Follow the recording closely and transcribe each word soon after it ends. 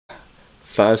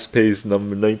Fast-paced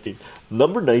number 19.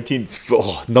 Number 19.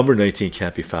 Oh, number 19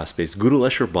 can't be fast-paced. Gödel,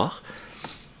 Escher, Bach.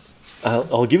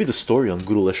 I'll give you the story on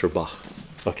Gödel, Escher, Bach.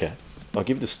 Okay, I'll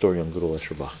give you the story on Gödel,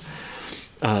 Escher, Bach.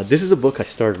 This is a book I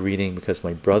started reading because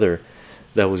my brother,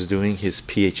 that was doing his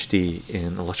PhD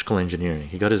in electrical engineering,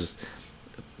 he got his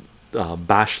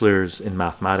bachelor's in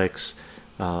mathematics,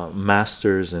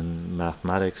 master's in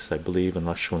mathematics, I believe, and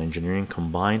electrical engineering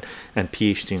combined, and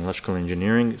PhD in electrical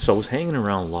engineering. So I was hanging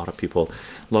around a lot of people,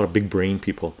 a lot of big brain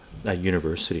people at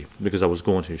university, because I was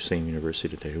going to the same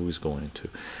university that he was going into,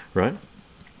 right?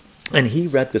 And he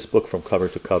read this book from cover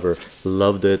to cover,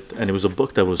 loved it, and it was a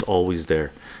book that was always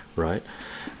there, right?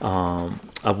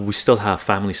 We still have,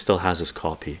 family still has this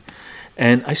copy,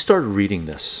 and I started reading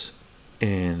this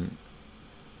in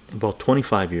about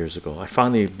 25 years ago. I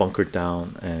finally bunkered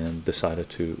down and decided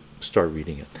to start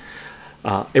reading it.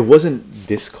 It wasn't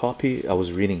this copy, I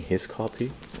was reading his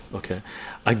copy. Okay,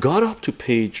 I got up to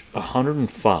page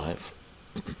 105.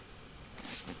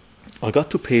 I got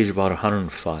to page about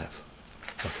 105.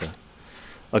 Okay,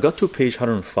 I got to page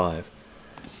 105,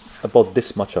 about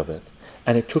this much of it,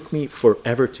 and it took me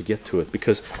forever to get to it,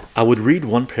 because I would read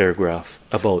one paragraph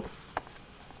about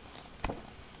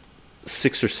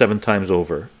 6 or 7 times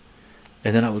over,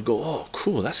 and then I would go, oh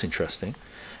cool, that's interesting,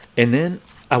 and then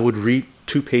I would read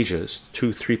 2 pages,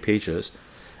 3 pages,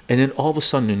 and then all of a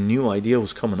sudden a new idea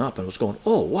was coming up, and I was going,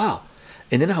 oh wow,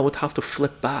 and then I would have to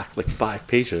flip back like 5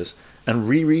 pages and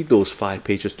reread those 5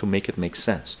 pages to make it make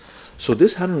sense. So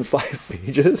this 105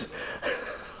 pages,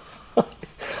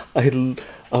 I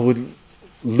would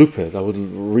loop it. I would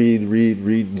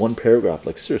read one paragraph,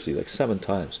 like seriously, like 7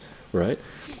 times, right?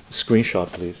 Screenshot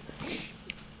please.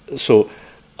 So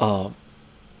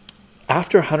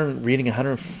after reading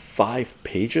 105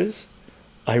 pages,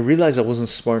 I realized I wasn't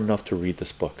smart enough to read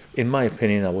this book. In my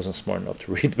opinion, I wasn't smart enough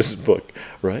to read this book,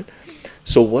 right?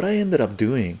 So what I ended up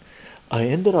doing, I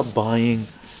ended up buying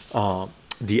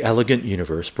The Elegant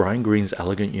Universe, Brian Greene's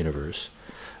Elegant Universe.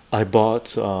 I bought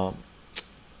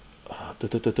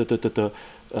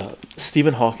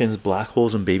Stephen Hawking's Black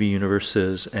Holes and Baby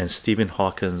Universes, and Stephen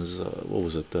Hawking's what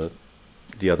was it, the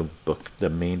other book, the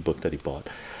main book that he bought.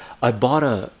 I bought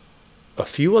a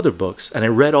few other books, and I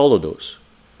read all of those,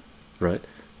 right,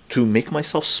 to make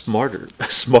myself smarter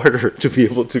to be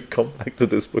able to come back to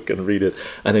this book and read it.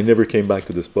 And I never came back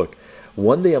to this book.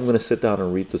 One day I'm going to sit down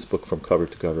and read this book from cover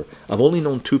to cover. I've only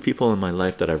known 2 people in my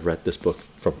life that I've read this book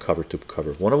from cover to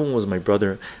cover. One of them was my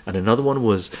brother, and another one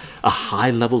was a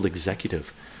high-level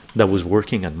executive that was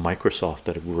working at Microsoft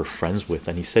that we were friends with,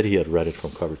 and he said he had read it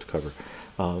from cover to cover.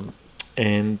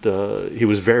 And he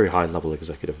was very high-level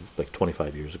executive, like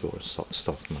 25 years ago or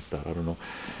something like that. I don't know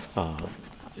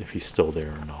if he's still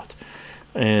there or not.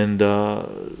 And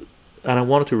I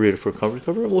wanted to read it for cover to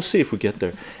cover. We'll see if we get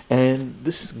there. And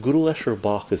this Gödel, Escher,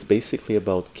 Bach is basically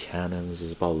about canons,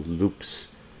 it's about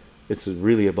loops. It's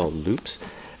really about loops,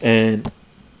 and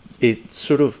it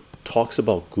sort of talks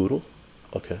about Gödel,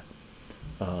 okay,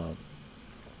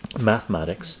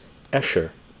 mathematics,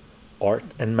 Escher, art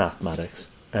and mathematics,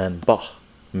 and Bach,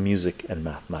 music and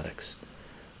mathematics,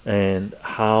 and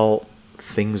how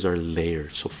things are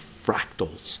layered, so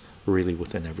fractals really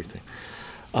within everything.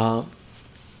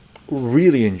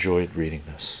 Really enjoyed reading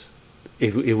this.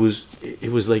 It was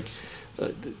like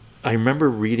I remember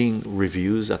reading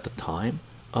reviews at the time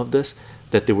of this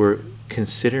that they were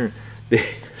considering,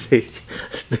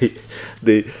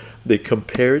 they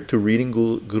compared to reading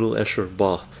Gödel, Escher,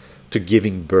 Bach to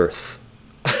giving birth.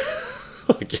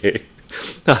 Okay,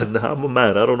 now I'm a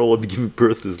man, I don't know what giving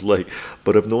birth is like,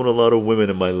 but I've known a lot of women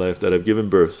in my life that have given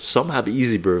birth. Some have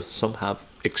easy births, some have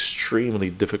extremely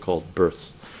difficult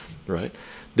births, right?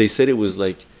 They said it was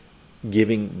like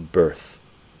giving birth,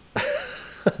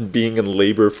 being in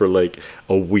labor for like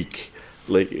a week,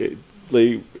 like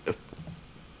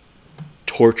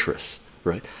torturous,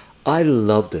 right? I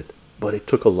loved it, but it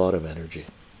took a lot of energy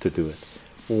to do it.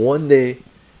 One day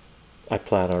I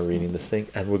plan on reading this thing,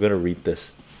 and we're going to read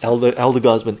this.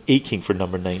 Eldegod's been aching for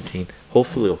number 19.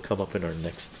 Hopefully it'll come up in our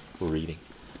next reading.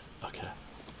 Okay,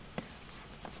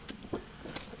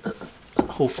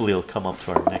 hopefully it'll come up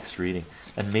to our next reading,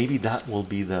 and maybe that will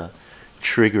be the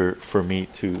trigger for me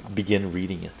to begin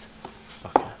reading it.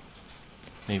 Okay,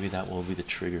 maybe that will be the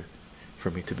trigger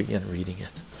for me to begin reading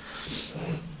it.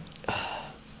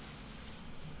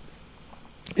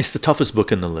 It's the toughest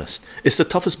book in the list. It's the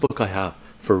toughest book I have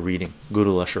for reading,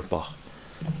 Gödel, Escher, Bach.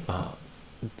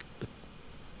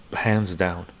 Hands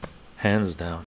down, hands down.